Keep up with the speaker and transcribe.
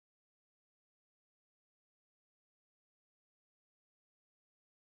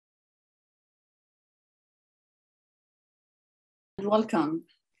Welcome.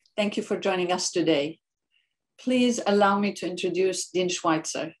 Thank you for joining us today. Please allow me to introduce Dean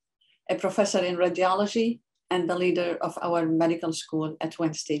Schweitzer, a professor in radiology and the leader of our medical school at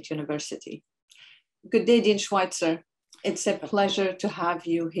Wayne State University. Good day, Dean Schweitzer. It's a pleasure to have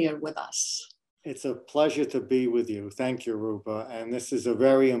you here with us. It's a pleasure to be with you. Thank you, Rouba. And this is a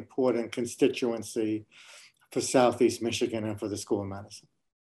very important constituency for Southeast Michigan and for the School of Medicine.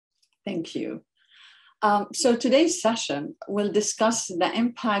 Thank you. So today's session will discuss the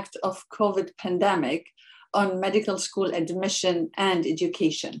impact of COVID pandemic on medical school admission and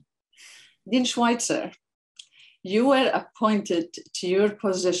education. Dean Schweitzer, you were appointed to your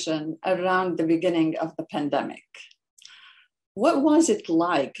position around the beginning of the pandemic. What was it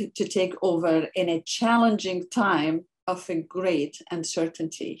like to take over in a challenging time of a great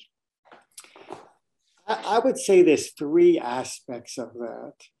uncertainty? I would say there's three aspects of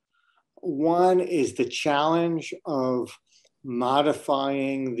that. One is the challenge of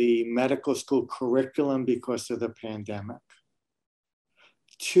modifying the medical school curriculum because of the pandemic.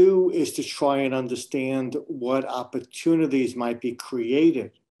 Two is to try and understand what opportunities might be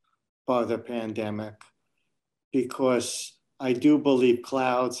created by the pandemic, because I do believe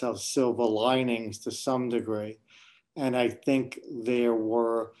clouds have silver linings to some degree. And I think there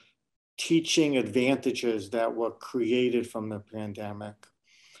were teaching advantages that were created from the pandemic.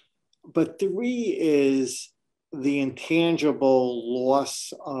 But three is the intangible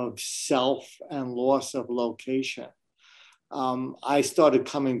loss of self and loss of location. I started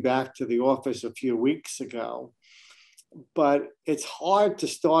coming back to the office a few weeks ago, but it's hard to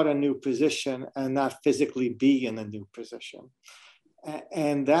start a new position and not physically be in a new position.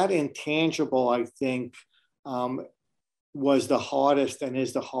 And that intangible, I think, was the hardest and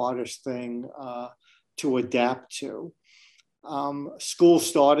is the hardest thing to adapt to. School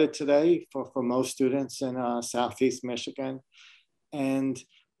started today for most students in Southeast Michigan, and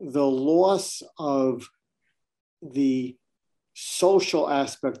the loss of the social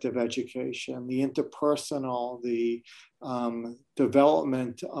aspect of education, the interpersonal, the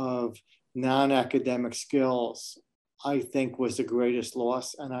development of non-academic skills, I think was the greatest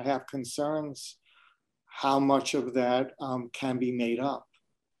loss. And I have concerns how much of that can be made up.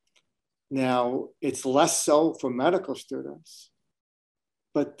 Now, it's less so for medical students,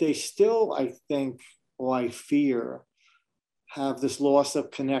 but they still, I think, or I fear, have this loss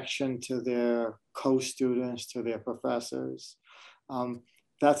of connection to their co-students, to their professors.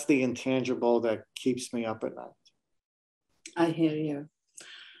 That's the intangible that keeps me up at night. I hear you.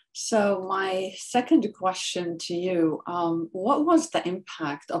 So my second question to you, what was the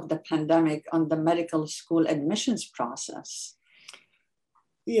impact of the pandemic on the medical school admissions process?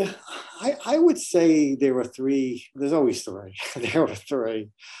 Yeah, I would say there were three. There's always three. There were three.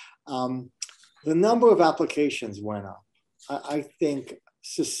 The number of applications went up. I think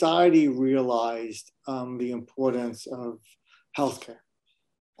society realized the importance of healthcare.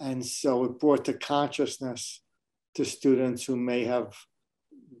 And so it brought to consciousness to students who may have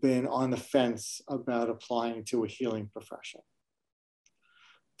been on the fence about applying to a healing profession.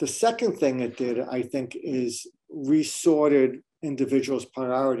 The second thing it did, I think, is resorted individuals'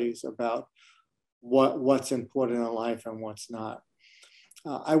 priorities about what's important in life and what's not.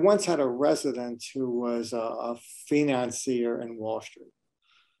 I once had a resident who was a financier in Wall Street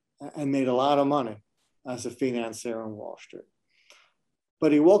and made a lot of money as a financier in Wall Street.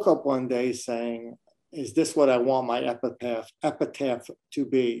 But he woke up one day saying, is this what I want my epitaph to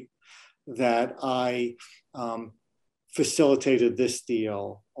be? That I facilitated this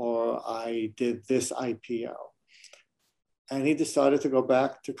deal or I did this IPO. And he decided to go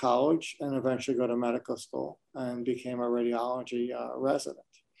back to college and eventually go to medical school and became a radiology resident.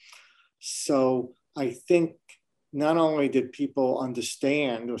 So I think not only did people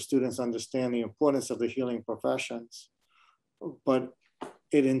understand or students understand the importance of the healing professions, but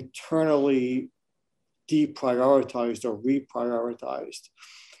it internally deprioritized or reprioritized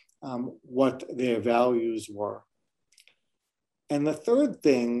what their values were. And the third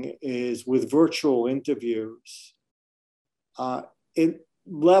thing is with virtual interviews, it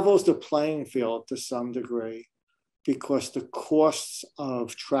levels the playing field to some degree because the costs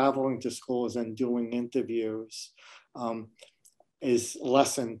of traveling to schools and doing interviews is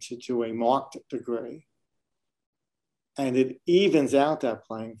lessened to a marked degree. And it evens out that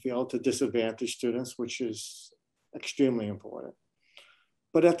playing field to disadvantaged students, which is extremely important.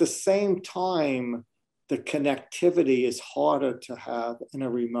 But at the same time, the connectivity is harder to have in a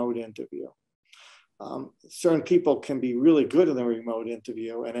remote interview. Certain people can be really good in a remote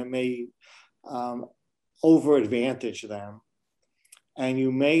interview and it may over advantage them. And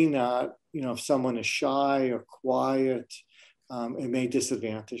you may not, if someone is shy or quiet, it may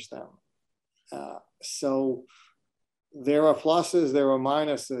disadvantage them. So there are pluses, there are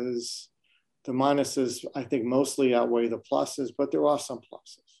minuses. The minuses, I think, mostly outweigh the pluses, but there are some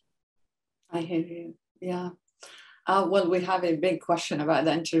pluses. I hear you. Yeah. Well, we have a big question about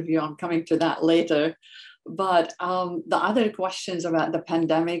the interview. I'm coming to that later. But the other questions about the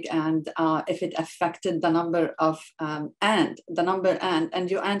pandemic and if it affected the number of and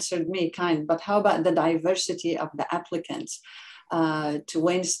you answered me but how about the diversity of the applicants to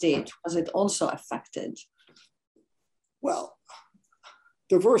Wayne State? Was it also affected? Well,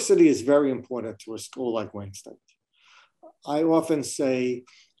 diversity is very important to a school like Wayne State. I often say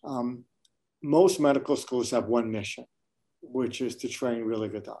most medical schools have one mission, which is to train really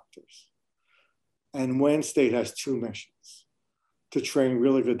good doctors. And Wayne State has two missions: to train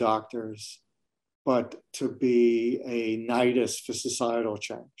really good doctors, but to be a nidus for societal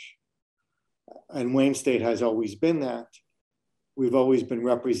change. And Wayne State has always been that. We've always been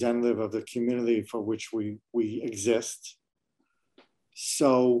representative of the community for which we exist.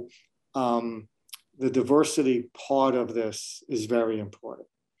 So the diversity part of this is very important.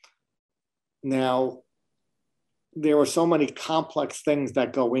 Now, there are so many complex things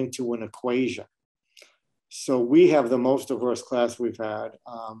that go into an equation. So we have the most diverse class we've had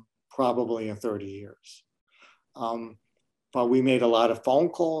probably in 30 years. But we made a lot of phone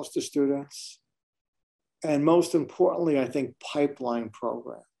calls to students. And most importantly, I think pipeline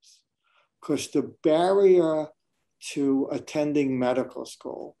programs, because the barrier to attending medical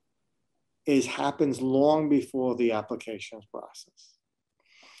school happens long before the applications process.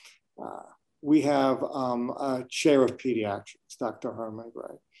 We have a chair of pediatrics, Dr. Herman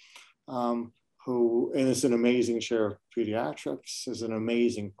Gray, who is an amazing chair of pediatrics, is an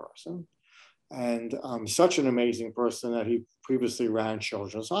amazing person, and such an amazing person that he previously ran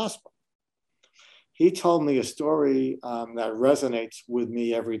Children's Hospital. He told me a story that resonates with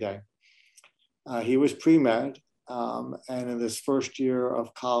me every day. He was pre-med, and in his first year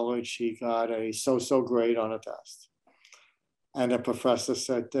of college, he got a so-so grade on a test. And a professor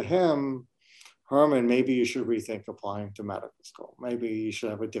said to him, "Herman, maybe you should rethink applying to medical school. Maybe you should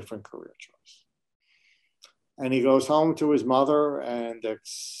have a different career choice." And he goes home to his mother and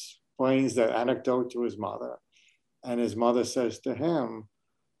explains that anecdote to his mother. And his mother says to him,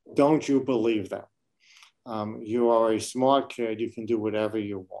 "Don't you believe them? You are a smart kid. You can do whatever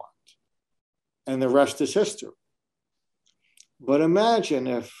you want." And the rest is history. But imagine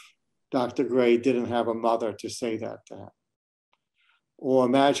if Dr. Gray didn't have a mother to say that to him. Or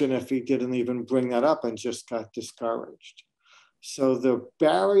imagine if he didn't even bring that up and just got discouraged. So the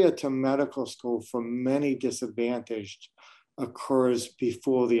barrier to medical school for many disadvantaged occurs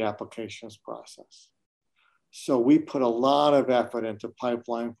before the applications process. So we put a lot of effort into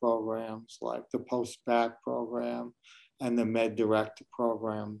pipeline programs like the post-bac program and the Med Direct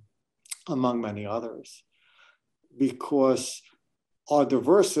program, among many others, because our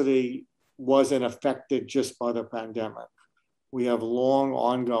diversity wasn't affected just by the pandemic. We have long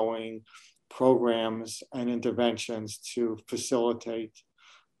ongoing programs and interventions to facilitate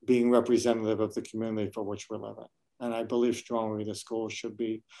being representative of the community for which we're living. And I believe strongly the school should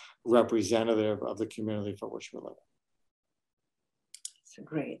be representative of the community for which we're living. That's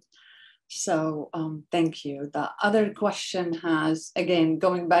great. So thank you. The other question has, again,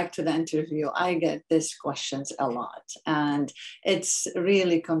 going back to the interview, I get these questions a lot, and it's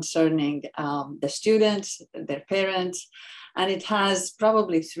really concerning the students, their parents, and it has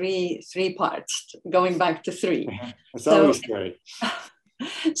probably three parts, going back to three. It's always great.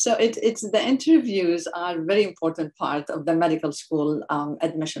 So it's the interviews are a very important part of the medical school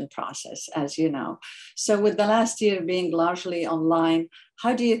admission process, as you know. So with the last year being largely online,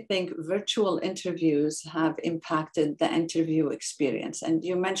 how do you think virtual interviews have impacted the interview experience? And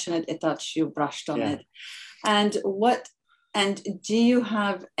you mentioned it, Itach, you brushed on it. And do you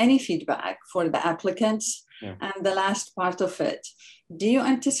have any feedback for the applicants? Yeah. And the last part of it, do you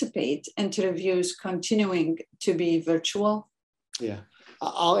anticipate interviews continuing to be virtual? Yeah.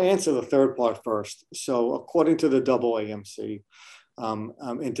 I'll answer the third part first. So according to the AAMC,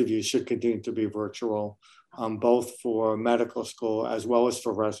 interviews should continue to be virtual, both for medical school as well as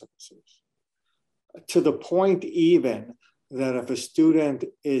for residencies. To the point even that if a student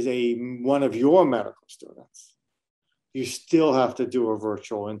is one of your medical students, you still have to do a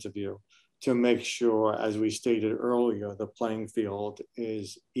virtual interview to make sure, as we stated earlier, the playing field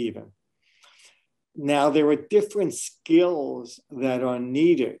is even. Now, there are different skills that are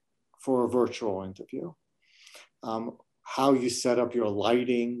needed for a virtual interview. How you set up your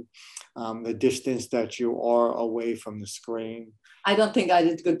lighting, the distance that you are away from the screen. I don't think I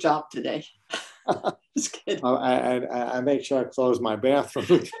did a good job today. Just kidding. I make sure I close my bathroom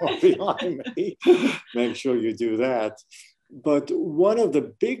door behind me. Make sure you do that. But one of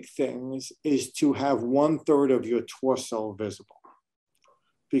the big things is to have 1/3 of your torso visible,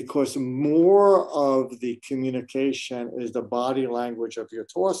 because more of the communication is the body language of your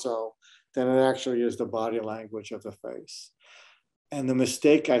torso than it actually is the body language of the face. And the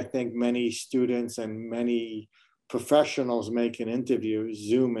mistake I think many students and many professionals make in interviews,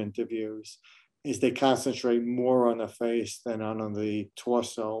 Zoom interviews, is they concentrate more on the face than on the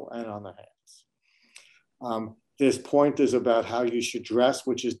torso and on the hands. There's pointers about how you should dress,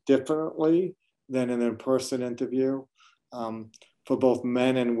 which is differently than an in-person interview. For both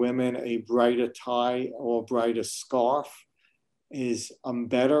men and women, a brighter tie or brighter scarf is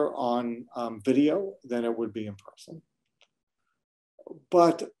better on video than it would be in person.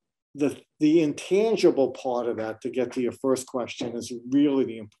 But the intangible part of that, to get to your first question, is really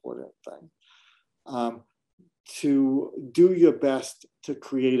the important thing. To do your best to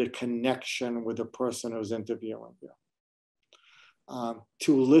create a connection with the person who's interviewing you,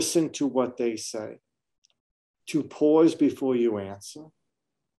 to listen to what they say, to pause before you answer,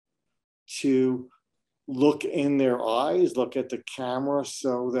 to look in their eyes, look at the camera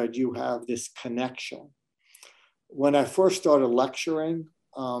so that you have this connection. When I first started lecturing,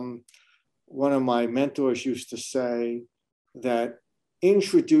 one of my mentors used to say that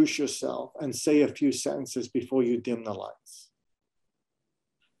introduce yourself and say a few sentences before you dim the lights.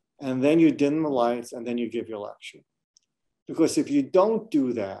 And then you dim the lights and then you give your lecture. Because if you don't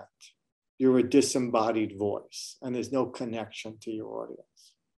do that, you're a disembodied voice and there's no connection to your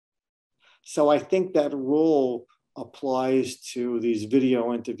audience. So I think that rule applies to these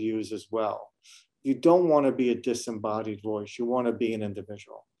video interviews as well. You don't want to be a disembodied voice. You want to be an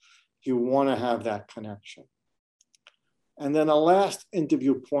individual. You want to have that connection. And then a last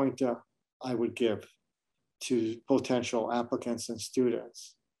interview pointer I would give to potential applicants and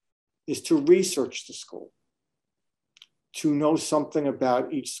students is to research the school, to know something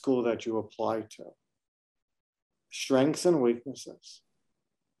about each school that you apply to, strengths and weaknesses,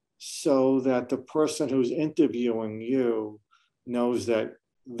 so that the person who's interviewing you knows that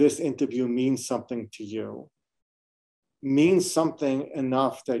this interview means something to you, means something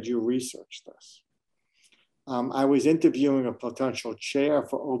enough that you research this. I was interviewing a potential chair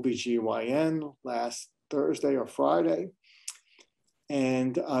for OBGYN last Thursday or Friday,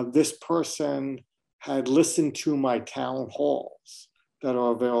 and this person had listened to my town halls that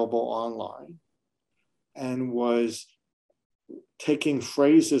are available online and was taking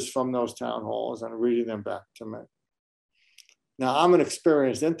phrases from those town halls and reading them back to me. Now, I'm an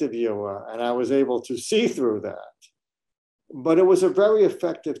experienced interviewer and I was able to see through that, but it was a very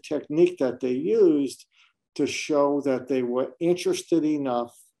effective technique that they used to show that they were interested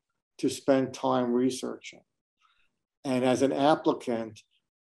enough to spend time researching. And as an applicant,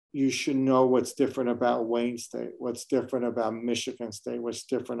 you should know what's different about Wayne State, what's different about Michigan State, what's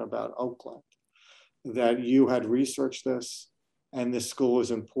different about Oakland, that you had researched this and this school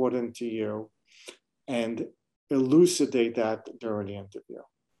is important to you, and elucidate that during the interview.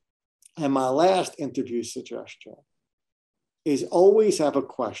 And my last interview suggestion is always have a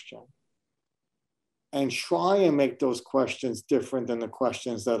question and try and make those questions different than the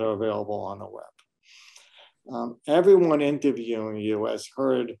questions that are available on the web. Everyone interviewing you has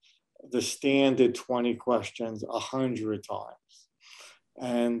heard the standard 20 questions 100 times.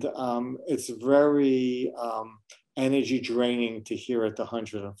 And it's very energy draining to hear it the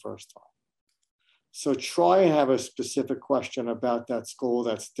 101st time. So try and have a specific question about that school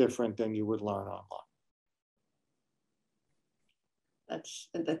that's different than you would learn online.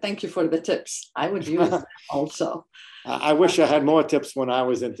 Thank you for the tips. I would use them also. I wish I had more tips when I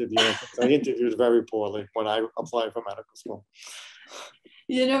was interviewing. I interviewed very poorly when I applied for medical school.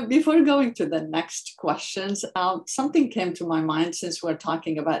 You know, before going to the next questions, something came to my mind since we're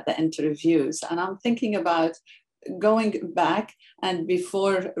talking about the interviews, and I'm thinking about going back and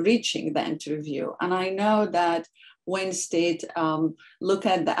before reaching the interview. And I know that Wayne State look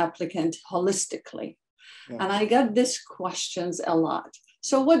at the applicant holistically. Yeah. And I get these questions a lot.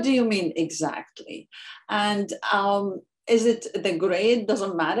 So what do you mean exactly? And is it the grade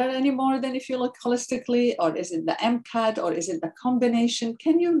doesn't matter anymore than if you look holistically, or is it the MCAT, or is it the combination?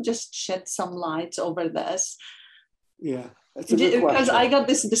 Can you just shed some light over this? Yeah, that's a good question. Because I got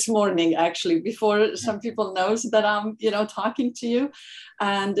this morning, actually, before some people knows that I'm, talking to you,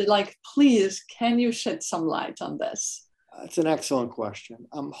 and like, please, can you shed some light on this? It's an excellent question.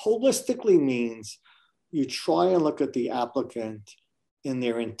 Holistically means you try and look at the applicant in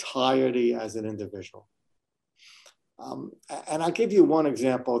their entirety as an individual. And I'll give you one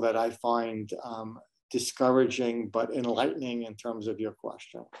example that I find discouraging but enlightening in terms of your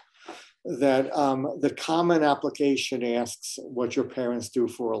question. That the common application asks what your parents do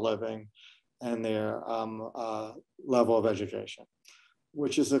for a living and their level of education,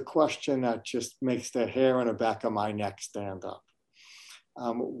 which is a question that just makes the hair on the back of my neck stand up.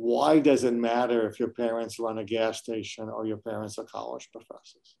 Why does it matter if your parents run a gas station or your parents are college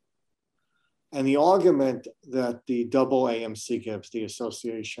professors? And the argument that the AAMC gives, the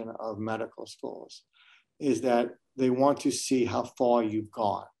Association of Medical Schools, is that they want to see how far you've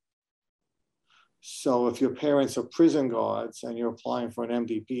gone. So if your parents are prison guards and you're applying for an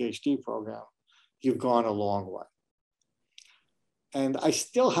MD, PhD program, you've gone a long way. And I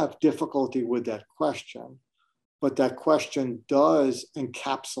still have difficulty with that question, but that question does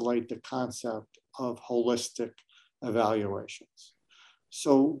encapsulate the concept of holistic evaluations.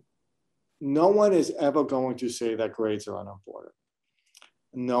 So no one is ever going to say that grades are unimportant.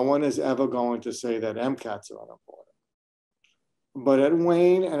 No one is ever going to say that MCATs are unimportant. But at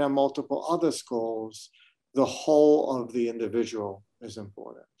Wayne and at multiple other schools, the whole of the individual is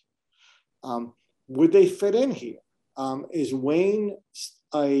important. Would they fit in here? Is Wayne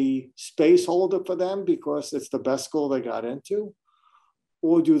a space holder for them because it's the best school they got into?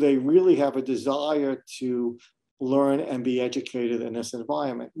 Or do they really have a desire to learn and be educated in this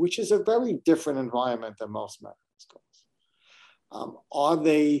environment, which is a very different environment than most medical schools? Are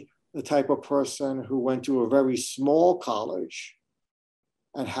they the type of person who went to a very small college?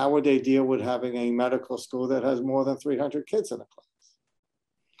 And how would they deal with having a medical school that has more than 300 kids in a class?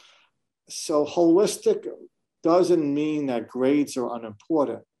 So holistic doesn't mean that grades are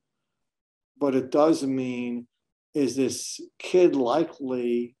unimportant, but it does mean, is this kid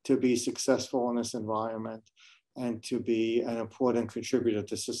likely to be successful in this environment and to be an important contributor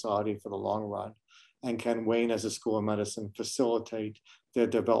to society for the long run? And can Wayne as a school of medicine facilitate their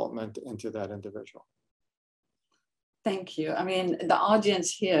development into that individual? Thank you. I mean, the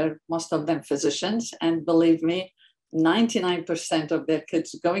audience here, most of them physicians, and believe me, 99% of their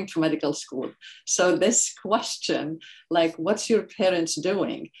kids going to medical school. So this question, like, what's your parents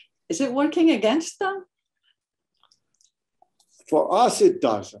doing? Is it working against them? For us, it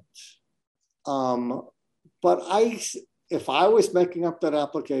doesn't. But if I was making up that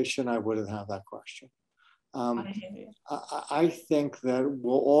application, I wouldn't have that question. I think that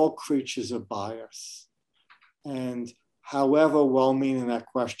we're all creatures of bias. And however well-meaning that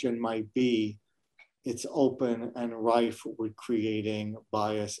question might be, it's open and rife with creating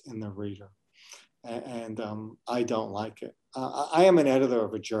bias in the reader. And I don't like it. I am an editor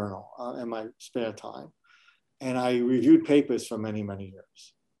of a journal in my spare time. And I reviewed papers for many, many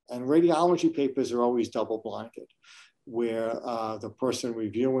years. And radiology papers are always double-blinded, where the person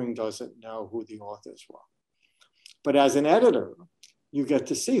reviewing doesn't know who the authors were. But as an editor, you get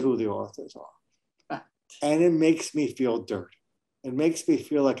to see who the authors are. And it makes me feel dirty. It makes me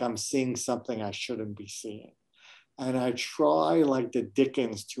feel like I'm seeing something I shouldn't be seeing. And I try, like the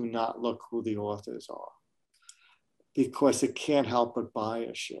Dickens, to not look who the authors are, because it can't help but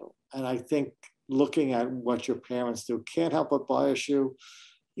bias you. And I think looking at what your parents do can't help but bias you.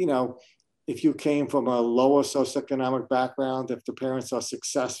 You know, if you came from a lower socioeconomic background, if the parents are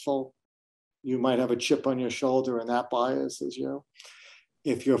successful, you might have a chip on your shoulder and that biases you.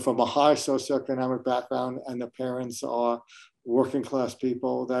 If you're from a high socioeconomic background and the parents are working class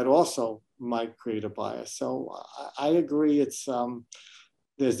people, that also might create a bias. So I agree, it's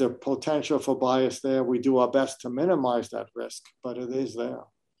there's a potential for bias there. We do our best to minimize that risk, but it is there.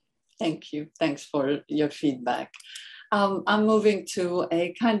 Thank you. Thanks for your feedback. I'm moving to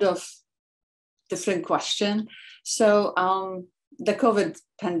a kind of different question. So the COVID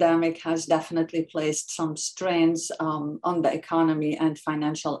pandemic has definitely placed some strains on the economy and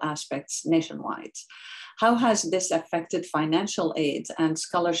financial aspects nationwide. How has this affected financial aid and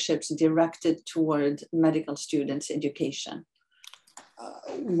scholarships directed toward medical students' education?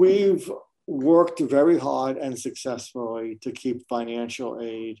 We've worked very hard and successfully to keep financial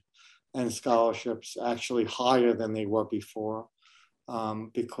aid and scholarships actually higher than they were before.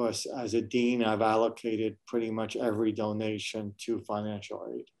 Because as a dean, I've allocated pretty much every donation to financial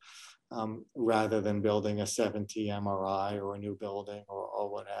aid, rather than building a 7T MRI or a new building or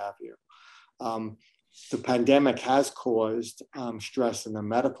what have you. The pandemic has caused stress in the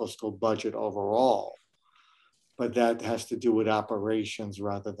medical school budget overall, but that has to do with operations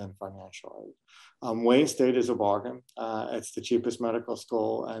rather than financial aid. Wayne State is a bargain. It's the cheapest medical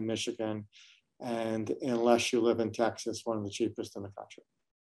school in Michigan. And unless you live in Texas, one of the cheapest in the country.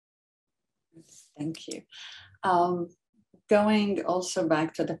 Thank you. Going also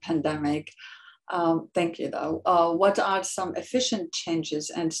back to the pandemic, Thank you, though. What are some efficient changes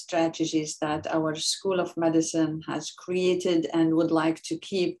and strategies that our School of Medicine has created and would like to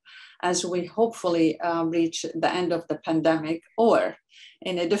keep as we hopefully reach the end of the pandemic or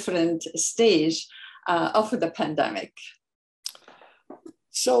in a different stage of the pandemic?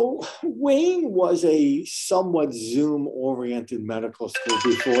 So Wayne was a somewhat Zoom-oriented medical school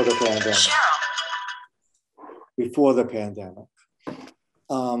before the pandemic.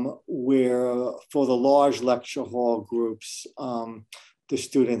 Where for the large lecture hall groups, the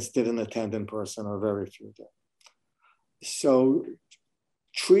students didn't attend in person, or very few did. So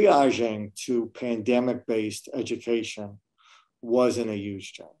triaging to pandemic-based education wasn't a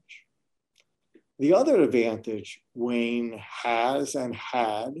huge change. The other advantage Wayne has and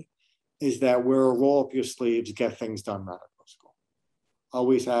had is that we're a roll up your sleeves, get things done medical school.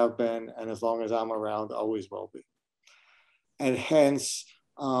 Always have been, and as long as I'm around, always will be. And hence,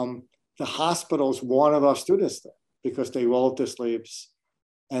 the hospitals wanted our students there because they rolled up their sleeves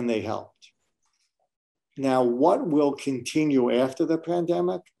and they helped. Now, what will continue after the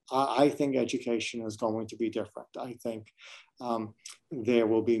pandemic? I think education is going to be different. I think there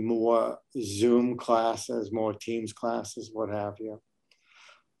will be more Zoom classes, more Teams classes, what have you.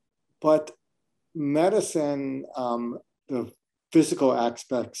 But medicine, the physical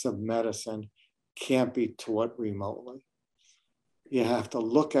aspects of medicine can't be taught remotely. You have to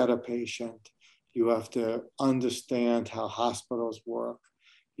look at a patient. You have to understand how hospitals work.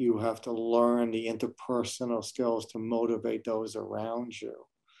 You have to learn the interpersonal skills to motivate those around you.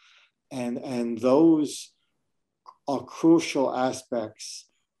 And those are crucial aspects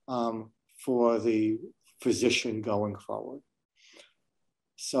for the physician going forward.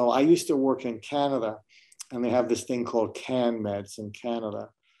 So I used to work in Canada, and they have this thing called CanMeds in Canada,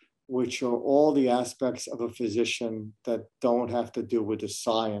 which are all the aspects of a physician that don't have to do with the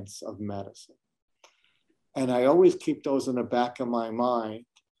science of medicine. And I always keep those in the back of my mind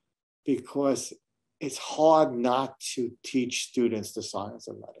because it's hard not to teach students the science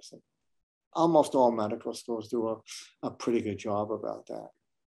of medicine. Almost all medical schools do a pretty good job about that.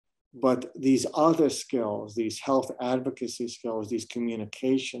 But these other skills, these health advocacy skills, these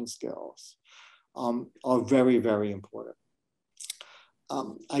communication skills are very, very important.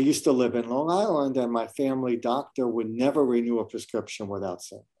 I used to live in Long Island, and my family doctor would never renew a prescription without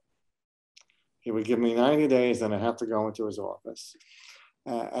seeing me. He would give me 90 days, and I'd have to go into his office.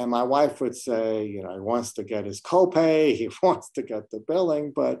 And my wife would say, you know, he wants to get his copay, he wants to get the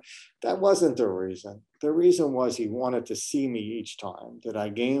billing, but that wasn't the reason. The reason was he wanted to see me each time. Did I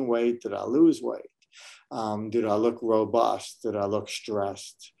gain weight? Did I lose weight? Did I look robust? Did I look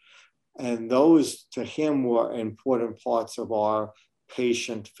stressed? And those, to him, were important parts of our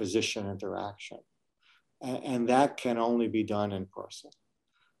patient-physician interaction. And that can only be done in person.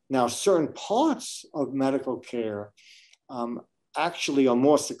 Now, certain parts of medical care actually are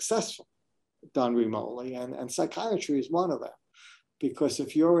more successful done remotely, and psychiatry is one of them. Because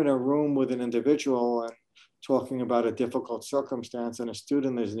if you're in a room with an individual and talking about a difficult circumstance and a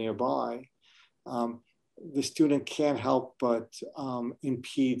student is nearby, the student can't help but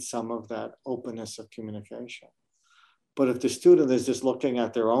impede some of that openness of communication. But if the student is just looking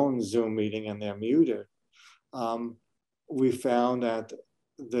at their own Zoom meeting and they're muted, we found that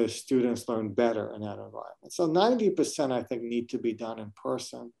the students learn better in that environment. So 90%, I think, need to be done in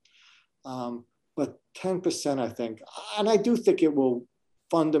person. But 10%, I think, and I do think it will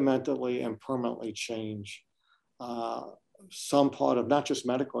fundamentally and permanently change some part of not just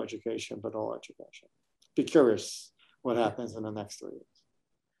medical education, but all education. Be curious what happens in the next 3 years.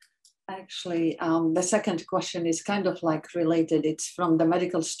 Actually, the second question is kind of like related. It's from the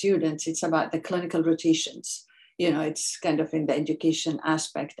medical students. It's about the clinical rotations. You know, it's kind of in the education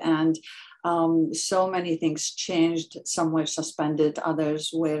aspect. And so many things changed. Some were suspended,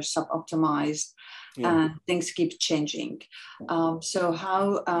 others were sub-optimized, and things keep changing. So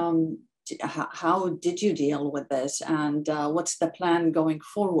how did you deal with this? And what's the plan going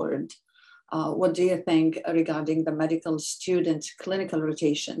forward? What do you think regarding the medical students' clinical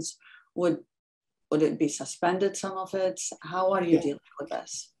rotations? Would it be suspended, some of it? How are you dealing with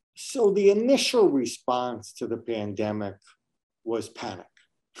this? So the initial response to the pandemic was panic.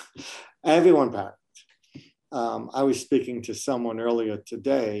 Everyone panicked. I was speaking to someone earlier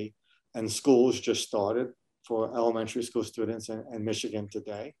today, and schools just started for elementary school students in Michigan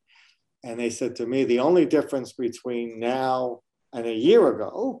today. And they said to me, the only difference between now and a year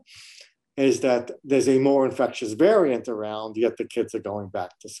ago is that there's a more infectious variant around, yet the kids are going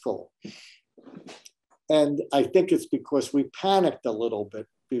back to school. And I think it's because we panicked a little bit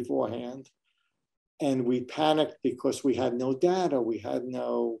beforehand. And we panicked because we had no data. We had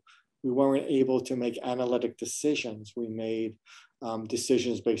no we weren't able to make analytic decisions. We made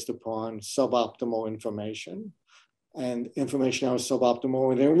decisions based upon suboptimal information, and information that was suboptimal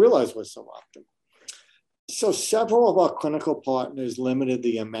we didn't realize was suboptimal. So several of our clinical partners limited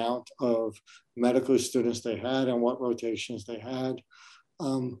the amount of medical students they had and what rotations they had.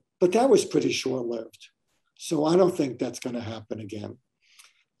 But that was pretty short-lived. So I don't think that's going to happen again.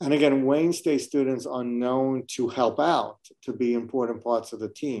 And again, Wayne State students are known to help out, to be important parts of the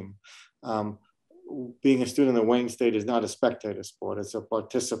team. Being a student at Wayne State is not a spectator sport, it's a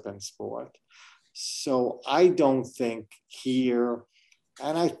participant sport. So I don't think here,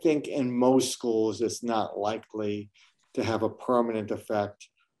 and I think in most schools, it's not likely to have a permanent effect,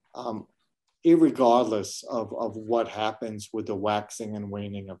 irregardless of what happens with the waxing and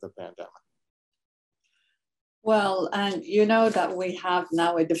waning of the pandemic. Well, and you know that we have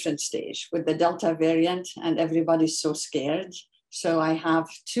now a different stage with the Delta variant and everybody's so scared. So I have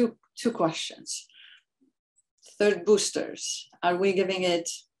two questions. Third boosters, are we giving it?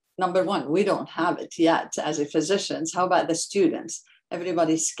 Number one, we don't have it yet as a physicians. How about the students?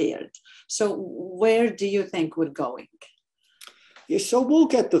 Everybody's scared. So where do you think we're going? Yeah, so we'll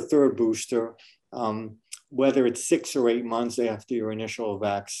get the third booster, whether it's 6 or 8 months after your initial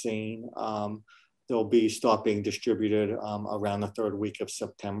vaccine. They'll start being distributed around the third week of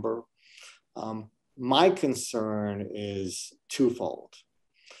September. My concern is twofold.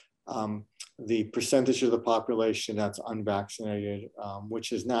 The percentage of the population that's unvaccinated,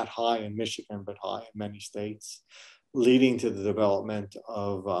 which is not high in Michigan, but high in many states, leading to the development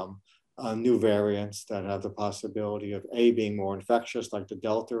of new variants that have the possibility of A, being more infectious like the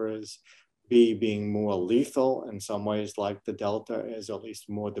Delta is, B, being more lethal in some ways like the Delta is, at least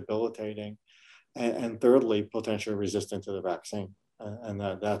more debilitating, and thirdly, potentially resistant to the vaccine. And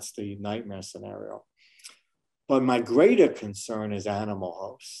that's the nightmare scenario. But my greater concern is animal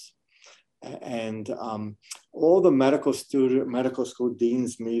hosts. And all the medical school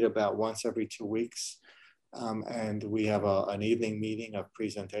deans meet about once every 2 weeks. And we have an evening meeting of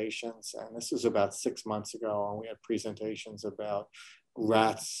presentations. And this was about 6 months ago. And we had presentations about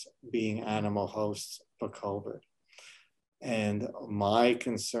rats being animal hosts for COVID. And my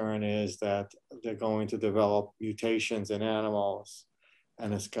concern is that they're going to develop mutations in animals,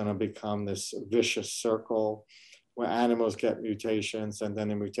 and it's going to become this vicious circle where animals get mutations, and then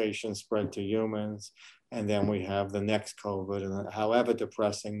the mutations spread to humans, and then we have the next COVID, and however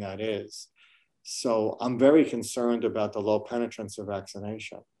depressing that is. So I'm very concerned about the low penetrance of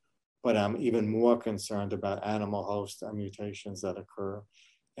vaccination, but I'm even more concerned about animal hosts and mutations that occur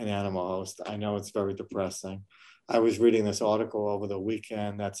in animal hosts. I know it's very depressing. I was reading this article over the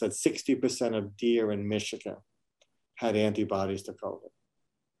weekend that said 60% of deer in Michigan had antibodies to COVID.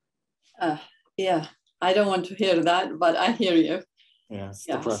 Yeah, I don't want to hear that, but I hear you. Yeah, it's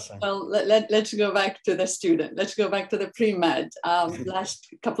depressing. Well, let's go back to the student. Let's go back to the pre-med. Last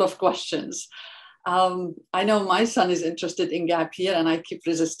couple of questions. I know my son is interested in gap year and I keep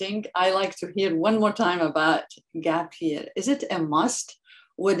resisting. I like to hear one more time about gap year. Is it a must?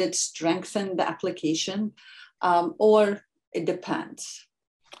 Would it strengthen the application? Or it depends?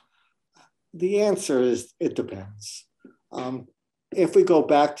 The answer is it depends. If we go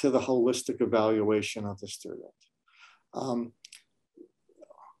back to the holistic evaluation of the student,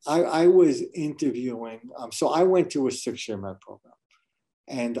 I was interviewing, so I went to a 6-year med program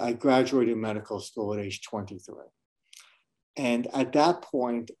and I graduated medical school at age 23. And at that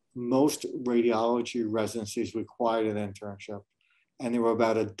point, most radiology residencies required an internship, and there were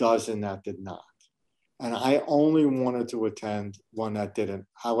about a dozen that did not. And I only wanted to attend one that didn't,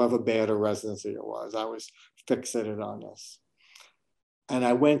 however bad a residency it was. I was fixated on this. And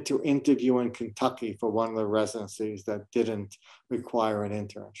I went to interview in Kentucky for one of the residencies that didn't require an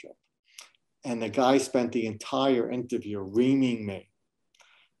internship. And the guy spent the entire interview reaming me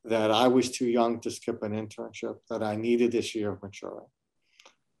that I was too young to skip an internship, that I needed this year of maturing.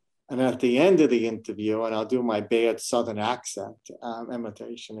 And at the end of the interview, and I'll do my bad Southern accent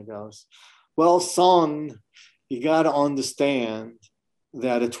imitation, he goes, "Well, son, you got to understand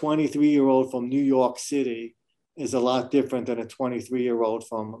that a 23-year-old from New York City is a lot different than a 23-year-old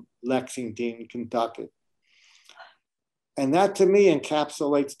from Lexington, Kentucky." And that to me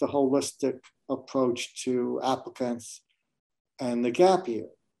encapsulates the holistic approach to applicants and the gap year.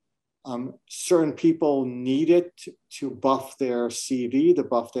 Certain people need it to buff their CV, to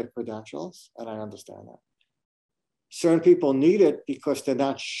buff their credentials, and I understand that. Certain people need it because they're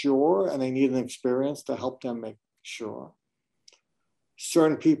not sure and they need an experience to help them make sure.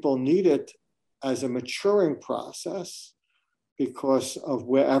 Certain people need it as a maturing process because of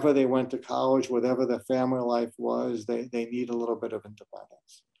wherever they went to college, whatever their family life was, they need a little bit of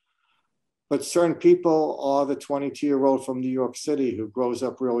independence. But certain people are the 22-year-old from New York City who grows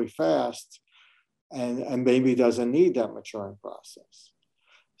up really fast and maybe doesn't need that maturing process.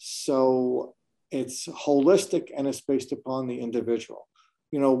 So it's holistic and it's based upon the individual.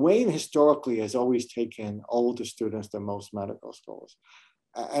 You know, Wayne historically has always taken older students than most medical schools.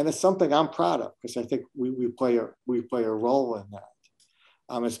 And it's something I'm proud of because I think we play a role in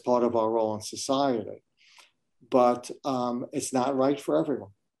that as part of our role in society. But it's not right for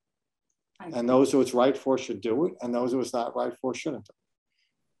everyone. And those who it's right for should do it, and those who it's not right for shouldn't do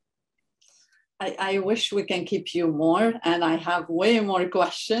it. I wish we can keep you more, and I have way more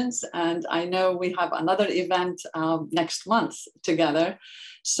questions. And I know we have another event next month together.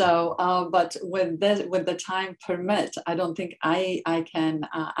 So, but with the time permit, I don't think I can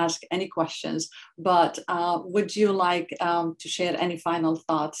ask any questions. But would you like to share any final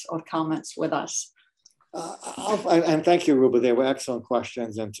thoughts or comments with us? And thank you, Rouba. They were excellent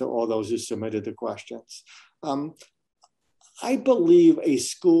questions, and to all those who submitted the questions. I believe a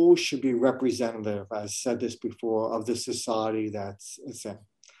school should be representative, I've said this before, of the society that's it's in.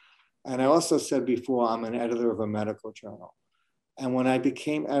 And I also said before, I'm an editor of a medical journal. And when I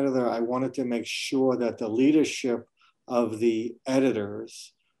became editor, I wanted to make sure that the leadership of the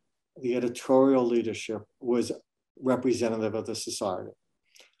editors, the editorial leadership, was representative of the society.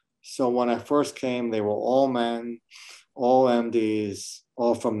 So when I first came, they were all men, all MDs,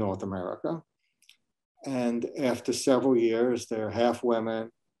 all from North America. And after several years, they're half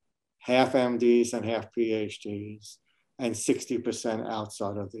women, half MDs and half PhDs, and 60%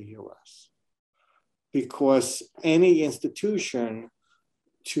 outside of the US. Because any institution,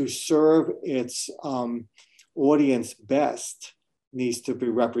 to serve its audience best, needs to be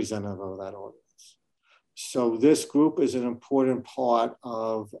representative of that audience. So this group is an important part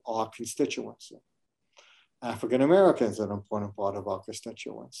of our constituency. African Americans are an important part of our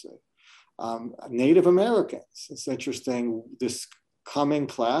constituency. Native Americans, it's interesting, this coming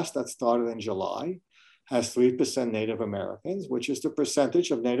class that started in July has 3% Native Americans, which is the percentage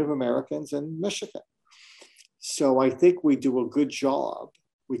of Native Americans in Michigan. So I think we do a good job.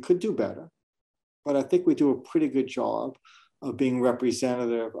 We could do better, but I think we do a pretty good job of being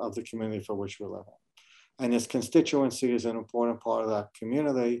representative of the community for which we live in. And this constituency is an important part of that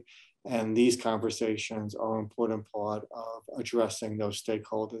community. And these conversations are an important part of addressing those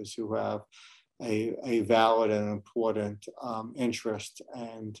stakeholders who have a valid and important interest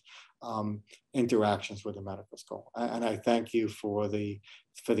and interactions with the medical school. And I thank you for the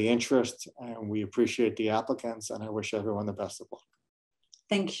interest, and we appreciate the applicants, and I wish everyone the best of luck.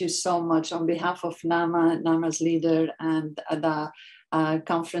 Thank you so much. On behalf of NAMA's leader and the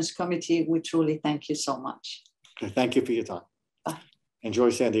conference committee, we truly thank you so much. Okay, thank you for your time. Bye. Enjoy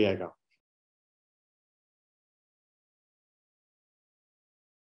San Diego.